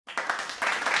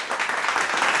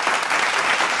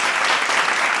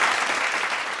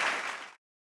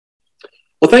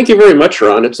Well, thank you very much,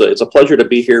 Ron. It's a pleasure to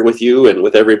be here with you and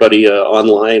with everybody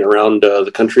online around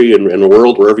the country and the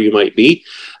world, wherever you might be.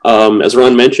 As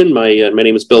Ron mentioned, my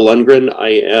name is Bill Lundgren. I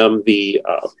am the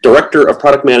Director of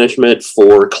Product Management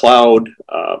for Cloud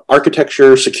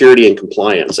Architecture, Security, and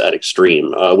Compliance at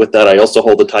Extreme. With that, I also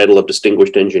hold the title of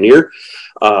Distinguished Engineer.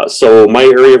 So my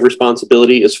area of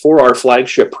responsibility is for our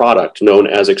flagship product known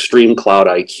as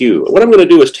ExtremeIQ. What I'm going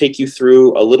to do is take you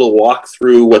through a little walk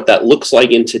through what that looks like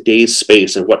in today's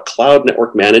space and what cloud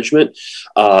network management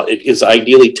it is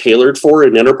ideally tailored for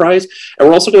in enterprise. And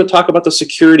we're also going to talk about the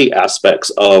security aspects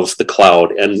of the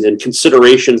cloud and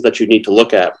considerations that you need to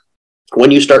look at when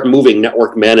you start moving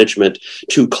network management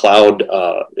to cloud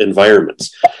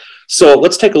environments. So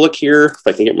let's take a look here. If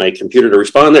I can get my computer to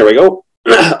respond. There we go.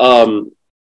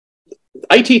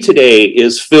 IT today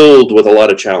is filled with a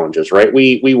lot of challenges, right?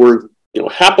 We were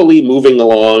happily moving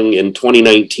along in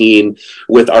 2019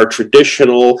 with our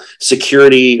traditional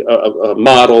security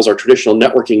models, our traditional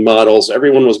networking models.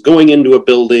 Everyone was going into a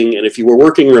building, and if you were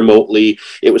working remotely,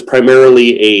 it was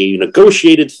primarily a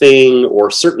negotiated thing, or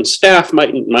certain staff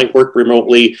might work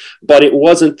remotely, but it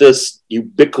wasn't this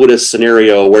ubiquitous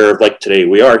scenario where, like today,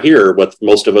 we are here with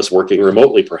most of us working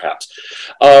remotely, perhaps.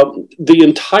 The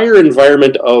entire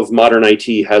environment of modern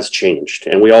IT has changed,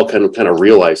 and we all kind of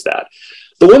realize that.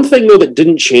 The one thing, though, that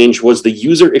didn't change was the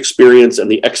user experience and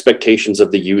the expectations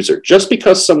of the user. Just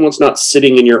because someone's not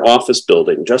sitting in your office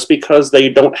building, just because they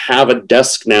don't have a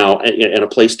desk now and a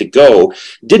place to go,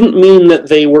 didn't mean that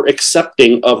they were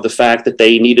accepting of the fact that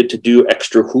they needed to do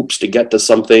extra hoops to get to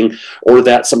something, or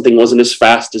that something wasn't as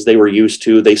fast as they were used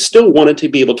to. They still wanted to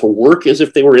be able to work as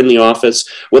if they were in the office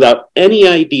without any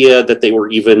idea that they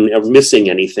were even missing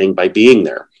anything by being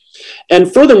there.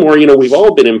 And furthermore, we've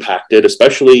all been impacted,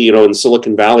 especially, in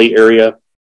Silicon Valley area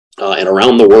and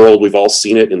around the world. We've all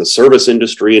seen it in the service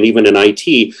industry and even in IT,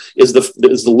 is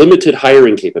the limited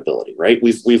hiring capability, right?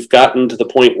 We've gotten to the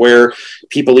point where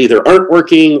people either aren't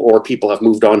working or people have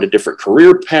moved on to different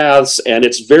career paths, and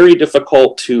it's very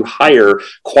difficult to hire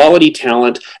quality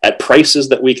talent at prices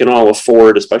that we can all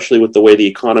afford, especially with the way the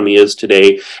economy is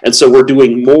today. And so we're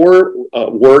doing more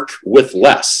work with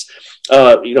less.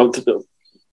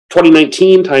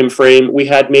 2019 timeframe, we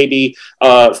had maybe,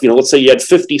 let's say you had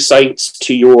 50 sites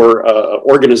to your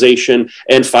organization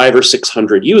and 500 or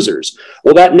 600 users.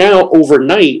 Well, that now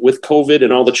overnight with COVID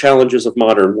and all the challenges of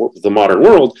the modern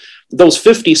world, those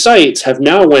 50 sites have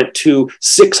now went to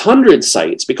 600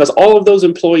 sites because all of those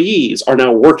employees are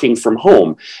now working from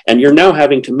home, and you're now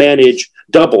having to manage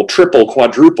double, triple,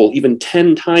 quadruple, even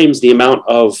 10 times the amount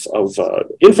of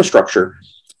infrastructure.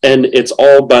 And it's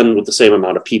all done with the same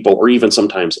amount of people, or even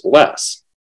sometimes less.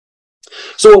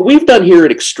 So what we've done here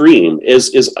at Extreme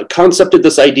is concepted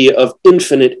this idea of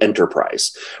infinite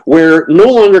enterprise, where no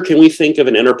longer can we think of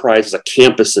an enterprise as a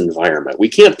campus environment. We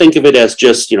can't think of it as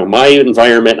just, my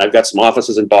environment. I've got some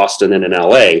offices in Boston and in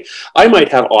LA. I might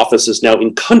have offices now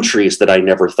in countries that I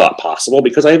never thought possible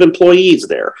because I have employees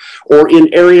there, or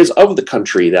in areas of the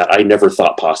country that I never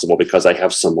thought possible because I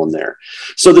have someone there.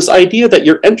 So this idea that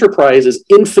your enterprise is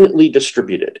infinitely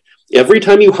distributed. Every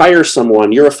time you hire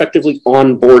someone, you're effectively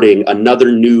onboarding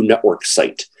another new network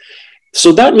site.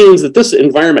 So that means that this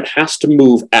environment has to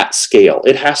move at scale.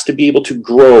 It has to be able to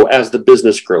grow as the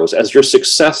business grows, as your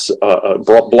success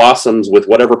blossoms with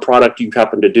whatever product you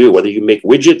happen to do, whether you make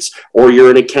widgets or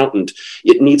you're an accountant.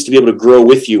 It needs to be able to grow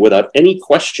with you without any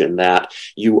question that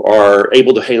you are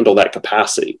able to handle that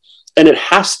capacity. And it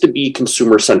has to be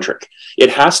consumer-centric.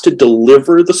 It has to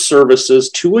deliver the services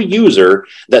to a user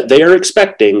that they are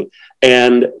expecting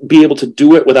and be able to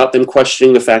do it without them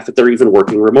questioning the fact that they're even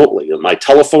working remotely. My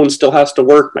telephone still has to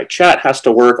work, my chat has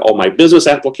to work, all my business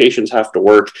applications have to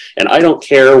work, and I don't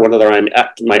care whether I'm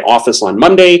at my office on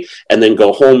Monday and then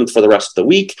go home for the rest of the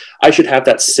week. I should have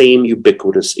that same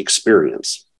ubiquitous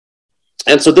experience.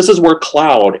 And so this is where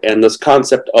cloud and this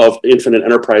concept of infinite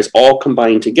enterprise all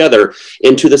combine together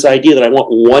into this idea that I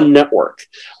want one network.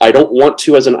 I don't want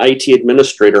to, as an IT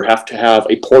administrator, have to have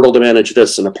a portal to manage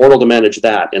this and a portal to manage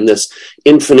that, and this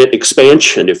infinite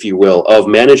expansion, if you will, of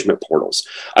management portals.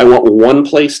 I want one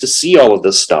place to see all of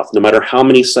this stuff, no matter how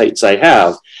many sites I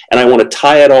have, and I want to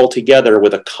tie it all together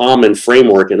with a common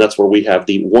framework, and that's where we have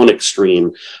the One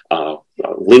Extreme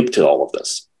link to all of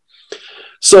this.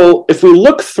 So if we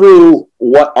look through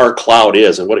what our cloud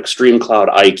is and what Extreme Cloud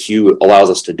IQ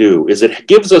allows us to do is it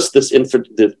gives us this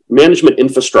the management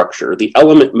infrastructure, the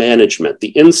element management, the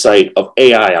insight of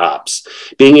AI ops,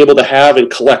 being able to have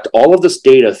and collect all of this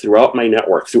data throughout my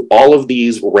network, through all of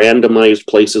these randomized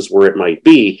places where it might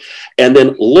be, and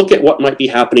then look at what might be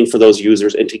happening for those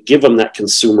users and to give them that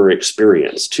consumer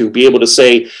experience, to be able to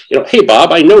say, hey,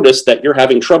 Bob, I noticed that you're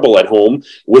having trouble at home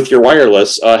with your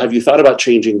wireless. Have you thought about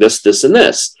changing this, this, and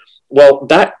this? Well,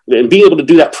 and being able to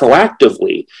do that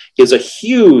proactively is a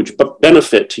huge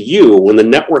benefit to you when the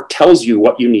network tells you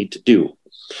what you need to do.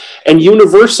 And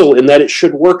universal in that it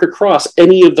should work across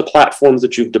any of the platforms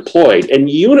that you've deployed, and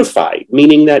unified,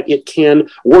 meaning that it can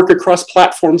work across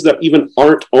platforms that even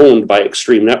aren't owned by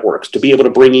Extreme Networks, to be able to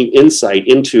bring you insight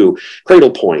into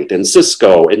Cradlepoint and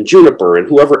Cisco and Juniper and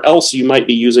whoever else you might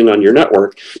be using on your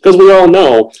network, because we all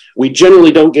know we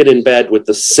generally don't get in bed with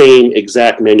the same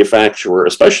exact manufacturer,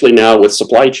 especially now with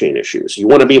supply chain issues. You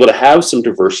want to be able to have some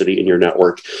diversity in your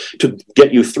network to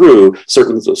get you through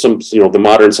the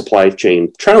modern supply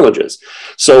chain challenges.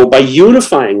 So by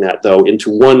unifying that, though, into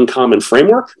one common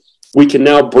framework, we can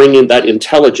now bring in that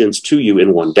intelligence to you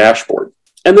in one dashboard.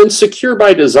 And then secure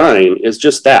by design is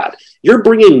just that. You're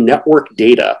bringing network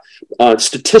data,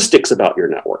 statistics about your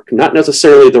network, not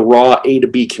necessarily the raw A to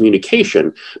B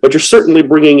communication, but you're certainly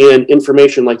bringing in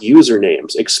information like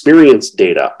usernames, experience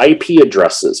data, IP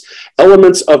addresses,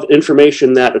 elements of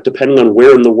information that, depending on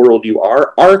where in the world you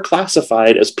are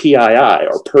classified as PII,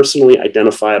 or personally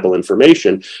identifiable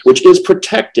information, which is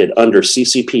protected under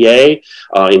CCPA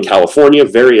in California,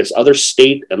 various other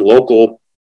state and local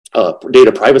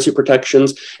data privacy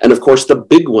protections, and of course the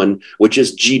big one, which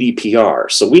is GDPR.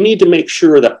 So we need to make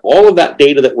sure that all of that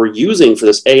data that we're using for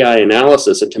this AI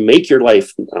analysis and to make your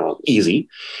life easy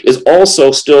is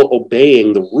also still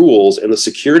obeying the rules and the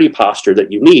security posture that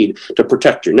you need to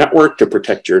protect your network, to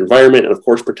protect your environment, and of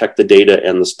course protect the data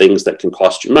and the things that can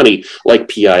cost you money, like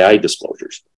PII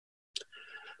disclosures.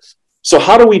 So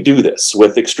how do we do this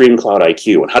with Extreme Cloud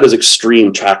IQ, and how does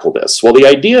Extreme tackle this? Well, the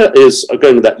idea is,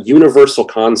 again, that universal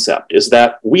concept is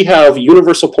that we have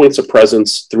universal points of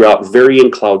presence throughout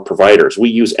varying cloud providers. We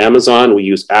use Amazon, we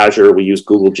use Azure, we use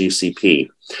Google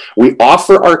GCP. We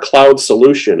offer our cloud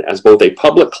solution as both a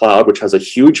public cloud, which has a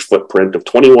huge footprint of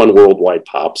 21 worldwide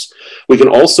POPs. We can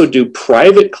also do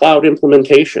private cloud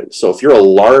implementation. So if you're a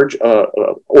large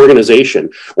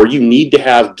organization where you need to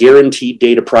have guaranteed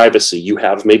data privacy, you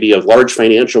have maybe a large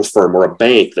financial firm or a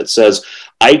bank that says,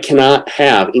 I cannot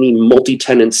have any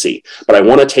multi-tenancy, but I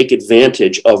want to take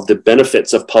advantage of the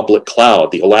benefits of public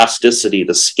cloud, the elasticity,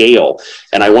 the scale,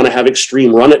 and I want to have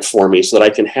Extreme run it for me so that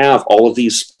I can have all of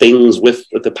these things with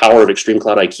the power of Extreme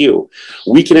Cloud IQ.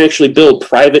 We can actually build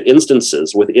private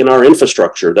instances within our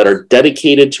infrastructure that are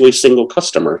dedicated to a single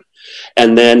customer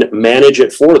and then manage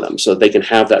it for them so that they can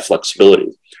have that flexibility.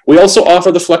 We also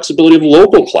offer the flexibility of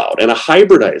local cloud and a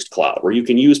hybridized cloud where you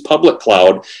can use public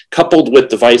cloud coupled with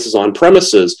devices on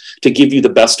premises to give you the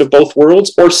best of both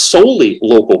worlds, or solely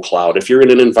local cloud if you're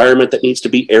in an environment that needs to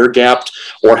be air-gapped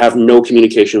or have no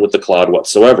communication with the cloud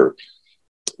whatsoever.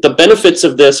 The benefits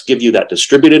of this give you that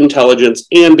distributed intelligence,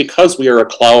 and because we are a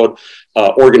cloud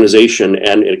organization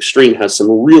and Extreme has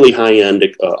some really high-end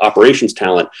operations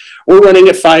talent, we're running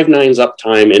at 5 nines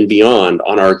uptime and beyond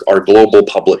on our global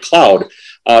public cloud.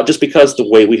 Just because the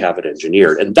way we have it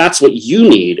engineered. And that's what you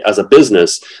need as a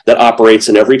business that operates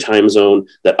in every time zone,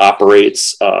 that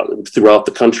operates throughout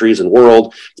the countries and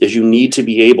world, is you need to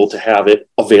be able to have it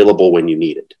available when you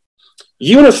need it.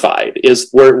 Unified is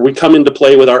where we come into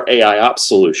play with our AI ops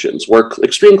solutions, where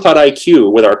Extreme Cloud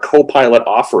IQ with our Copilot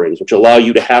offerings, which allow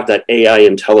you to have that AI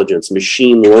intelligence,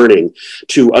 machine learning,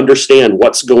 to understand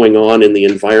what's going on in the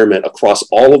environment across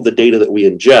all of the data that we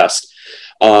ingest,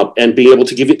 and be able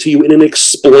to give it to you in an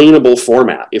explainable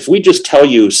format. If we just tell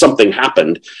you something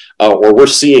happened or we're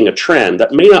seeing a trend,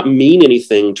 that may not mean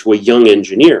anything to a young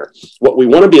engineer. What we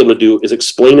want to be able to do is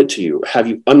explain it to you, have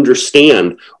you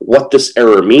understand what this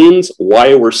error means,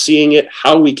 why we're seeing it,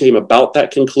 how we came about that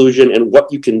conclusion, and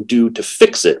what you can do to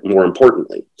fix it, more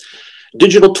importantly.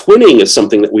 Digital twinning is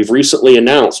something that we've recently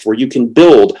announced, where you can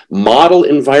build model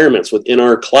environments within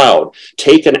our cloud,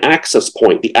 take an access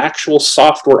point, the actual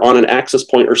software on an access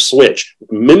point or switch,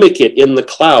 mimic it in the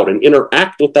cloud and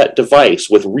interact with that device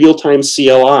with real-time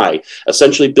CLI,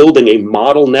 essentially building a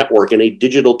model network and a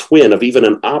digital twin of even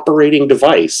an operating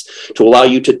device to allow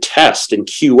you to test and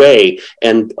QA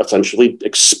and essentially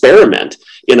experiment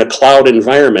in a cloud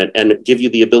environment and give you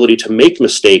the ability to make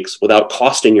mistakes without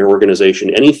costing your organization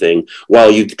anything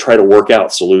while you try to work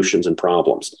out solutions and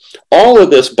problems. All of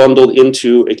this bundled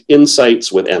into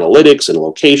insights with analytics and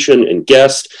location and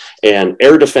guest and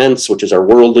air defense, which is our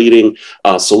world-leading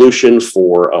solution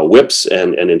for WIPs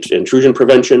and intrusion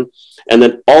prevention. And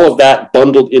then all of that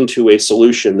bundled into a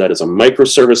solution that is a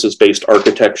microservices-based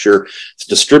architecture. It's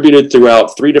distributed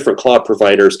throughout 3 different cloud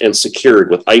providers and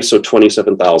secured with ISO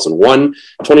 27001,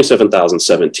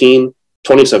 27017,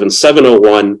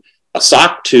 27701, a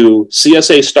SOC 2,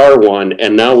 CSA Star 1,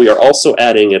 and now we are also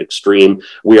adding at Extreme,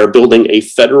 we are building a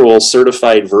federal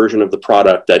certified version of the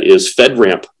product that is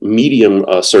FedRAMP medium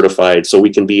certified, so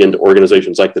we can be into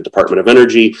organizations like the Department of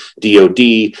Energy,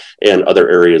 DoD, and other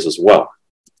areas as well.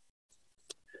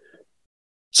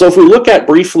 So if we look at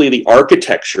briefly the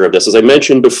architecture of this, as I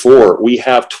mentioned before, we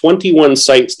have 21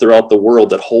 sites throughout the world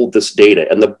that hold this data.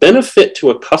 And the benefit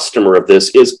to a customer of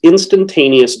this is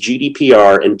instantaneous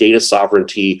GDPR and data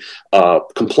sovereignty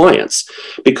compliance.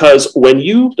 Because when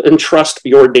you entrust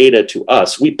your data to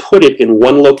us, we put it in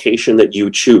one location that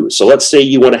you choose. So let's say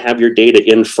you want to have your data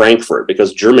in Frankfurt,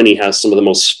 because Germany has some of the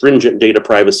most stringent data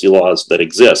privacy laws that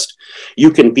exist. You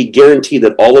can be guaranteed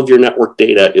that all of your network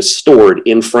data is stored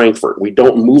in Frankfurt. We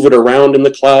don't move it around in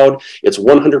the cloud. It's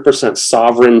 100%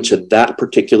 sovereign to that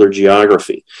particular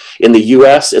geography. In the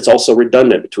US, it's also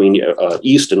redundant between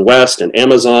East and West and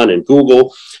Amazon and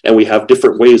Google. And we have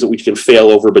different ways that we can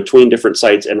fail over between different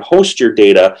sites and host your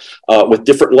data with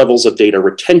different levels of data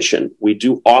retention. We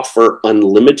do offer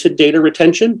unlimited data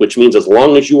retention, which means as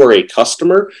long as you are a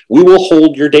customer, we will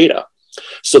hold your data.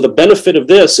 So the benefit of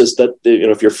this is that,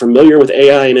 if you're familiar with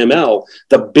AI and ML,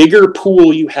 the bigger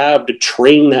pool you have to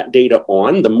train that data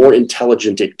on, the more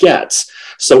intelligent it gets.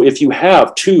 So if you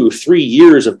have 2-3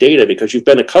 years of data because you've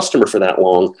been a customer for that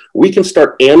long, we can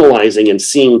start analyzing and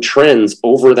seeing trends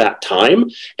over that time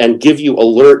and give you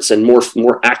alerts and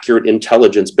more accurate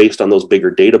intelligence based on those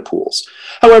bigger data pools.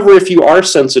 However, if you are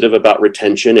sensitive about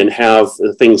retention and have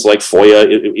things like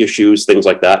FOIA issues, things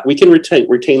like that, we can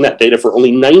retain that data for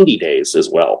only 90 days as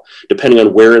well, depending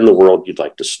on where in the world you'd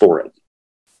like to store it.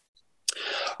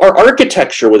 Our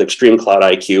architecture with Extreme Cloud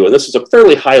IQ, and this is a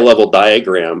fairly high-level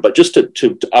diagram, but just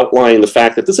to outline the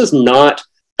fact that this is not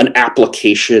an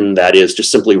application that is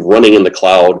just simply running in the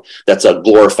cloud that's a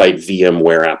glorified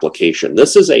VMware application.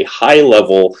 This is a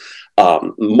high-level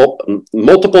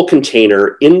multiple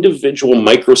container, individual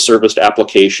microserviced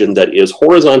application that is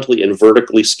horizontally and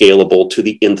vertically scalable to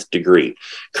the nth degree.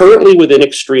 Currently within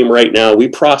Extreme right now, we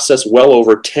process well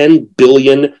over 10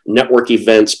 billion network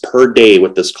events per day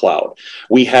with this cloud.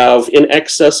 We have in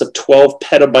excess of 12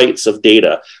 petabytes of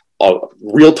data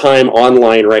real-time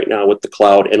online right now with the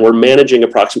cloud, and we're managing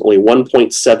approximately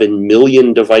 1.7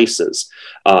 million devices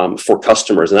for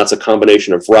customers, and that's a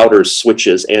combination of routers,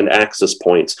 switches, and access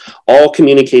points, all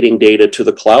communicating data to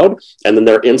the cloud, and then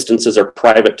their instances are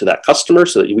private to that customer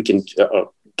so that we can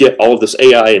get all of this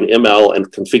AI and ML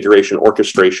and configuration,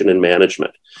 orchestration, and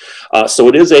management. So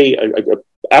it is a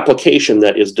application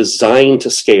that is designed to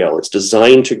scale. It's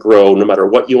designed to grow no matter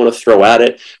what you want to throw at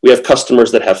it. We have customers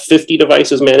that have 50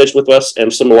 devices managed with us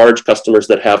and some large customers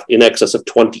that have in excess of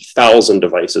 20,000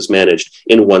 devices managed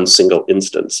in one single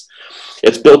instance.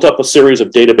 It's built up a series of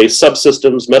database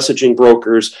subsystems, messaging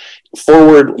brokers,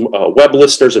 forward web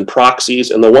listeners, and proxies.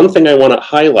 And the one thing I want to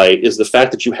highlight is the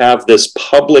fact that you have this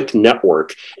public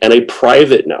network and a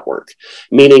private network,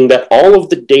 meaning that all of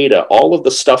the data, all of the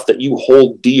stuff that you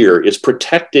hold dear is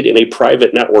protected in a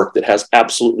private network that has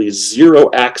absolutely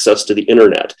zero access to the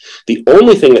internet. The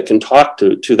only thing that can talk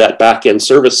to that back-end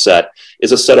service set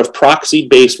is a set of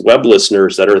proxy-based web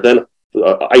listeners that are then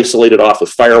isolated off of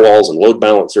firewalls and load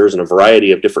balancers and a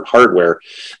variety of different hardware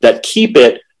that keep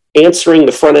it answering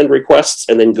the front end requests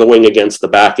and then going against the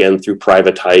back end through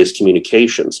privatized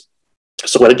communications.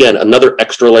 So again, another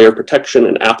extra layer protection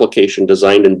and application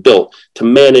designed and built to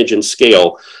manage and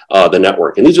scale the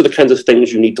network. And these are the kinds of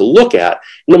things you need to look at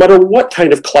no matter what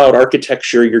kind of cloud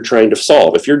architecture you're trying to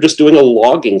solve. If you're just doing a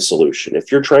logging solution,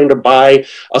 if you're trying to buy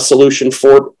a solution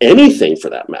for anything for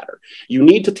that matter, you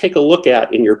need to take a look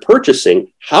at in your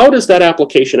purchasing, how does that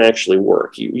application actually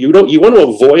work? You want to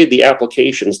avoid the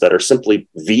applications that are simply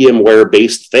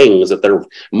VMware-based things, that there are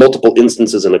multiple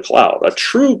instances in a cloud. A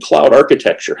true cloud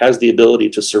architecture has the ability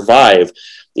to survive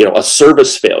a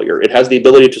service failure. It has the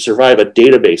ability to survive a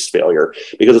database failure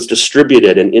because it's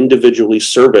distributed and individually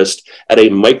serviced at a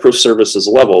microservices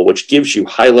level, which gives you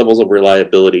high levels of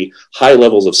reliability, high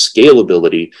levels of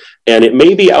scalability. And it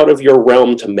may be out of your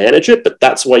realm to manage it, but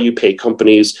that's why you pay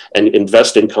companies and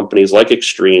invest in companies like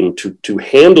Extreme to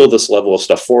handle this level of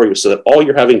stuff for you so that all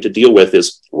you're having to deal with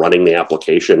is running the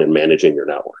application and managing your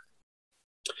network.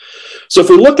 So if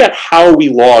we look at how we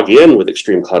log in with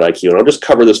Extreme Cloud IQ, and I'll just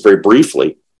cover this very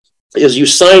briefly, is you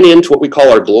sign into what we call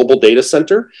our global data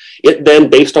center. It then,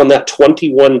 based on that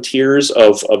 21 tiers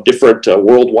of different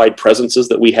worldwide presences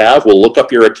that we have, will look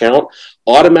up your account,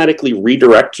 automatically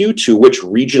redirect you to which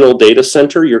regional data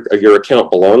center your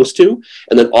account belongs to,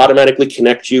 and then automatically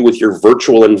connect you with your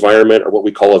virtual environment, or what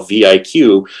we call a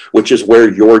VIQ, which is where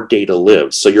your data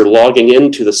lives. So you're logging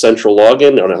into the central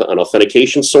login on an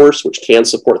authentication source, which can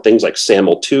support things like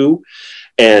SAML2,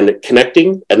 and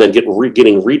connecting, and then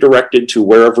getting redirected to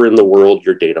wherever in the world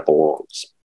your data belongs.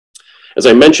 As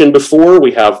I mentioned before,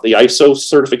 we have the ISO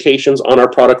certifications on our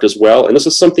product as well, and this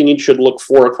is something you should look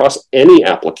for across any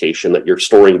application that you're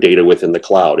storing data with in the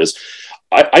cloud. Is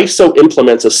ISO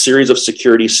implements a series of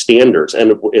security standards,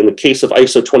 and in the case of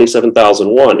ISO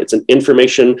 27001, it's an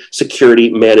Information Security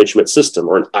Management System,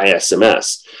 or an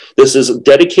ISMS. This is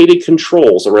dedicated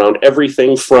controls around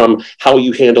everything from how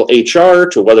you handle HR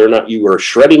to whether or not you are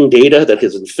shredding data that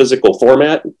is in physical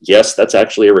format. Yes, that's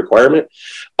actually a requirement,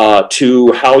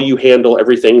 to how you handle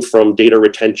everything from data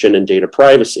retention and data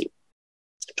privacy.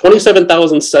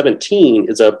 27017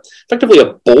 is effectively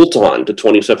a bolt-on to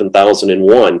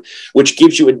 27001, which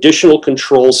gives you additional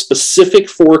controls specific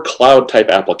for cloud-type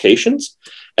applications.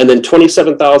 And then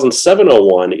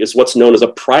 27701 is what's known as a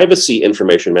Privacy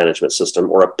Information Management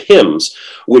System, or a PIMS,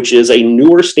 which is a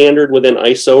newer standard within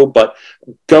ISO, but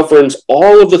governs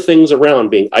all of the things around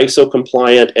being ISO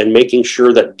compliant and making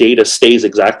sure that data stays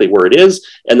exactly where it is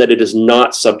and that it is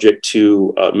not subject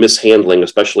to mishandling,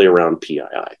 especially around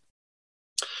PII.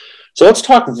 So let's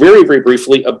talk very, very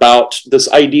briefly about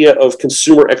this idea of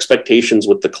consumer expectations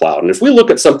with the cloud. And if we look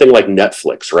at something like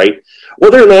Netflix, right?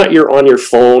 Whether or not you're on your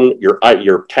phone,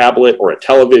 your tablet, or a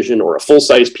television, or a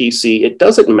full-size PC, it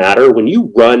doesn't matter. When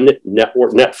you run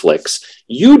Netflix,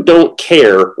 you don't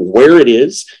care where it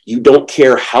is. You don't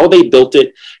care how they built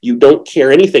it. You don't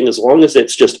care anything as long as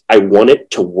it's just, I want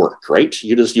it to work, right?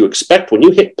 You expect when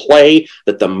you hit play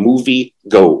that the movie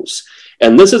goes.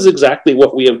 And this is exactly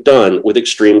what we have done with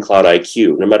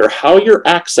ExtremeCloud-IQ. No matter how you're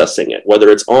accessing it, whether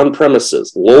it's on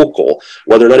premises, local,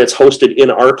 whether or not it's hosted in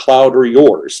our cloud or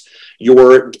yours,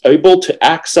 you're able to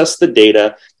access the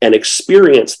data and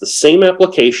experience the same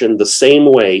application the same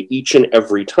way each and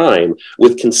every time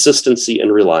with consistency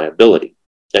and reliability.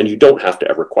 And you don't have to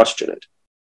ever question it.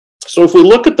 So if we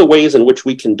look at the ways in which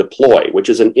we can deploy, which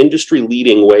is an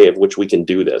industry-leading way of which we can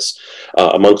do this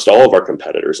amongst all of our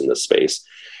competitors in this space,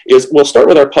 is we'll start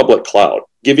with our public cloud,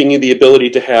 giving you the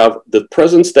ability to have the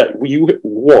presence that you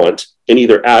want in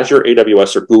either Azure,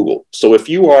 AWS, or Google. So if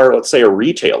you are, let's say, a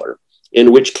retailer,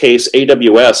 in which case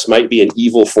AWS might be an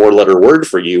evil four-letter word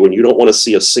for you, and you don't want to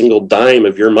see a single dime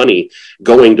of your money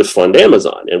going to fund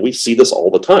Amazon. And we see this all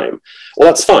the time. Well,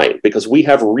 that's fine, because we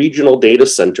have regional data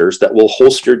centers that will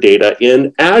host your data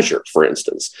in Azure, for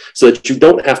instance, so that you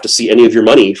don't have to see any of your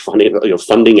money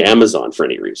funding Amazon for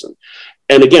any reason.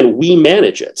 And again, we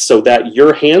manage it so that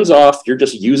you're hands off, you're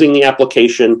just using the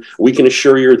application. We can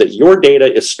assure you that your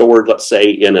data is stored, let's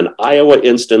say, in an Iowa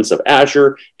instance of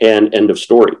Azure, and end of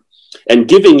story. And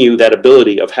giving you that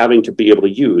ability of having to be able to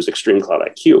use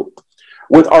ExtremeCloud-IQ.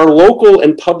 With our local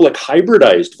and public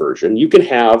hybridized version, you can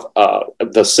have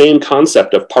the same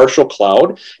concept of partial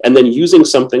cloud, and then using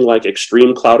something like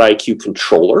ExtremeCloud-IQ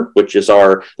Controller, which is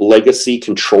our legacy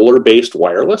controller-based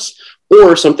wireless,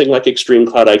 or something like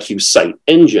ExtremeCloud-IQ Site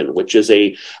Engine, which is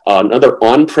another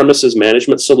on-premises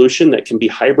management solution that can be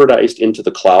hybridized into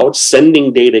the cloud,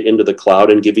 sending data into the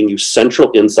cloud and giving you central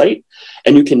insight.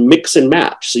 And you can mix and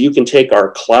match. So you can take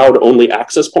our cloud-only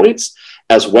access points,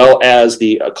 as well as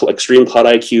the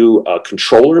ExtremeCloud-IQ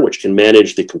controller, which can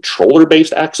manage the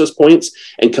controller-based access points,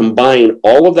 and combine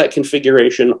all of that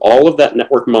configuration, all of that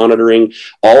network monitoring,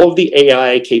 all of the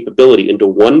AI capability into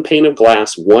one pane of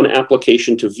glass, one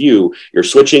application to view your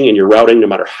switching and your routing, no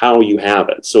matter how you have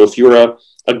it. So if you're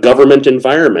a government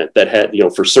environment that had,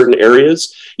 for certain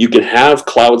areas, you can have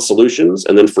cloud solutions.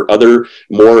 And then for other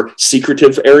more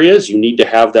secretive areas, you need to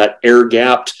have that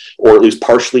air-gapped, or at least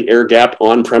partially air-gapped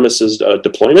on-premises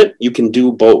deployment. You can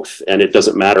do both, and it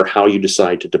doesn't matter how you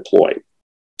decide to deploy.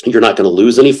 You're not going to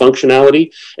lose any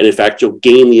functionality. And in fact, you'll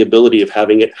gain the ability of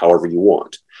having it however you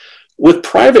want. With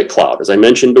private cloud, as I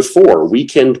mentioned before, we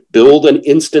can build an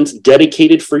instance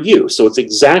dedicated for you. So it's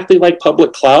exactly like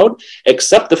public cloud,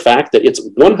 except the fact that it's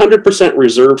 100%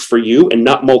 reserved for you and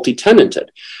not multi-tenanted.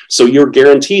 So you're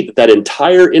guaranteed that that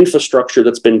entire infrastructure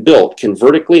that's been built can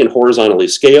vertically and horizontally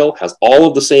scale, has all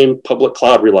of the same public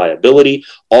cloud reliability,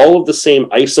 all of the same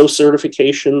ISO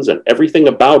certifications, and everything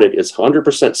about it is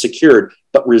 100% secured,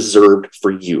 but reserved for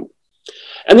you.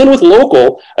 And then with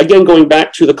local, again, going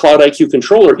back to the Cloud IQ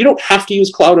controller, you don't have to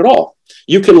use cloud at all.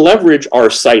 You can leverage our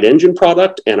Site Engine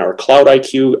product and our Cloud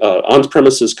IQ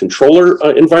on-premises controller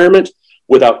environment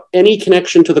without any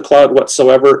connection to the cloud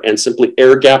whatsoever, and simply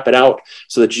air gap it out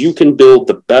so that you can build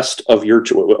the best of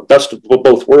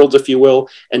both worlds, if you will,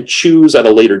 and choose at a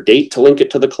later date to link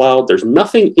it to the cloud. There's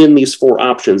nothing in these 4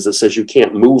 options that says you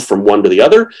can't move from one to the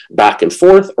other, back and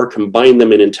forth, or combine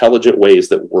them in intelligent ways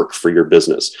that work for your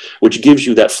business, which gives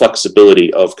you that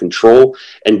flexibility of control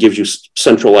and gives you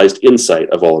centralized insight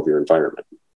of all of your environment.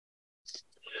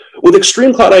 With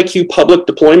ExtremeCloud IQ public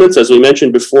deployments, as we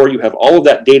mentioned before, you have all of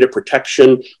that data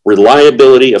protection,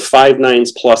 reliability of 5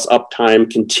 nines plus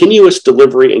uptime, continuous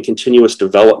delivery, and continuous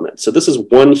development. So this is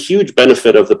one huge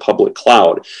benefit of the public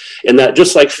cloud, in that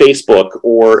just like Facebook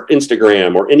or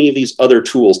Instagram or any of these other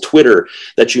tools, Twitter,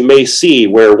 that you may see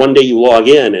where one day you log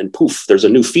in and poof, there's a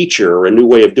new feature or a new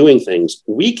way of doing things,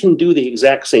 we can do the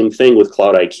exact same thing with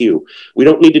Cloud IQ. We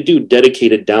don't need to do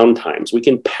dedicated downtimes. We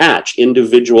can patch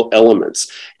individual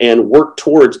elements and work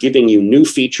towards giving you new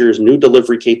features, new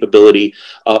delivery capability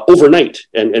overnight,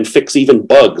 and fix even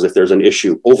bugs if there's an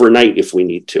issue overnight if we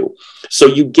need to. So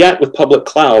you get with public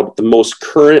cloud the most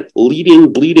current,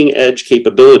 leading, bleeding edge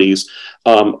capabilities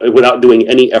without doing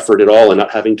any effort at all and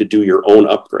not having to do your own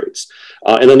upgrades.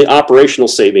 And then the operational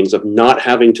savings of not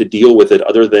having to deal with it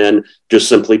other than just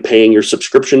simply paying your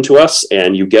subscription to us,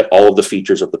 and you get all of the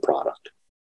features of the product.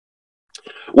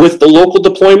 With the local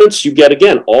deployments, you get,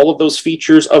 again, all of those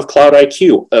features of Cloud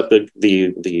IQ,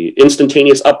 the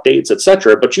instantaneous updates,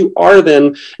 etc. But you are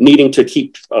then needing to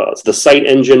keep the site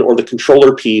engine or the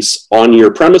controller piece on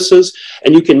your premises,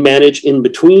 and you can manage in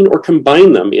between or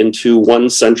combine them into one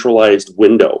centralized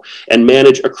window and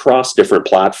manage across different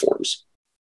platforms.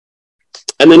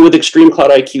 And then with ExtremeCloud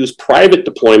IQ's private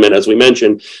deployment, as we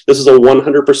mentioned, this is a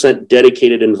 100%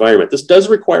 dedicated environment. This does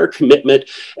require commitment,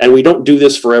 and we don't do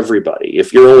this for everybody.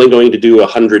 If you're only going to do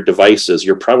 100 devices,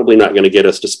 you're probably not going to get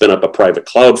us to spin up a private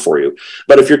cloud for you.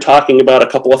 But if you're talking about a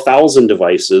couple of thousand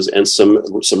devices and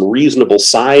some reasonable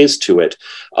size to it,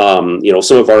 you know,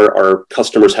 some of our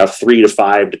customers have 3 to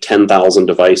 5 to 10,000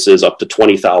 devices, up to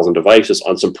 20,000 devices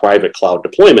on some private cloud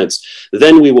deployments,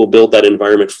 then we will build that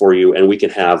environment for you, and we can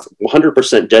have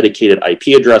 100% dedicated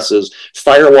IP addresses,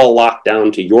 firewall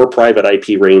lockdown to your private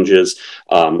IP ranges,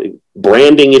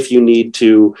 branding if you need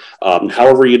to,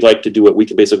 however you'd like to do it. We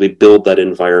can basically build that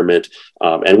environment,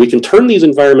 and we can turn these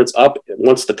environments up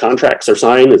once the contracts are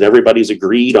signed and everybody's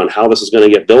agreed on how this is going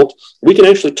to get built. We can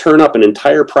actually turn up an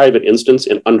entire private instance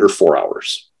in under 4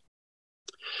 hours.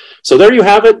 So there you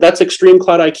have it. That's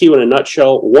ExtremeCloud IQ in a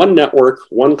nutshell. One network,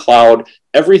 one cloud,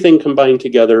 everything combined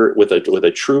together with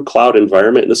a true cloud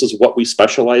environment. And this is what we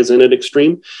specialize in at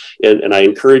Extreme. And I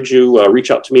encourage you,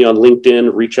 reach out to me on LinkedIn,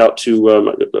 reach out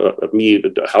to me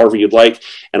however you'd like,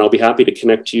 and I'll be happy to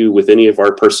connect you with any of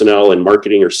our personnel in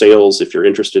marketing or sales if you're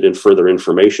interested in further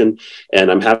information.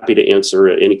 And I'm happy to answer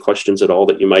any questions at all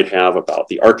that you might have about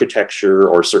the architecture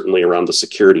or certainly around the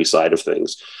security side of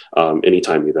things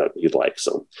anytime you'd like.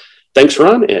 So thanks,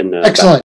 Ron. And excellent.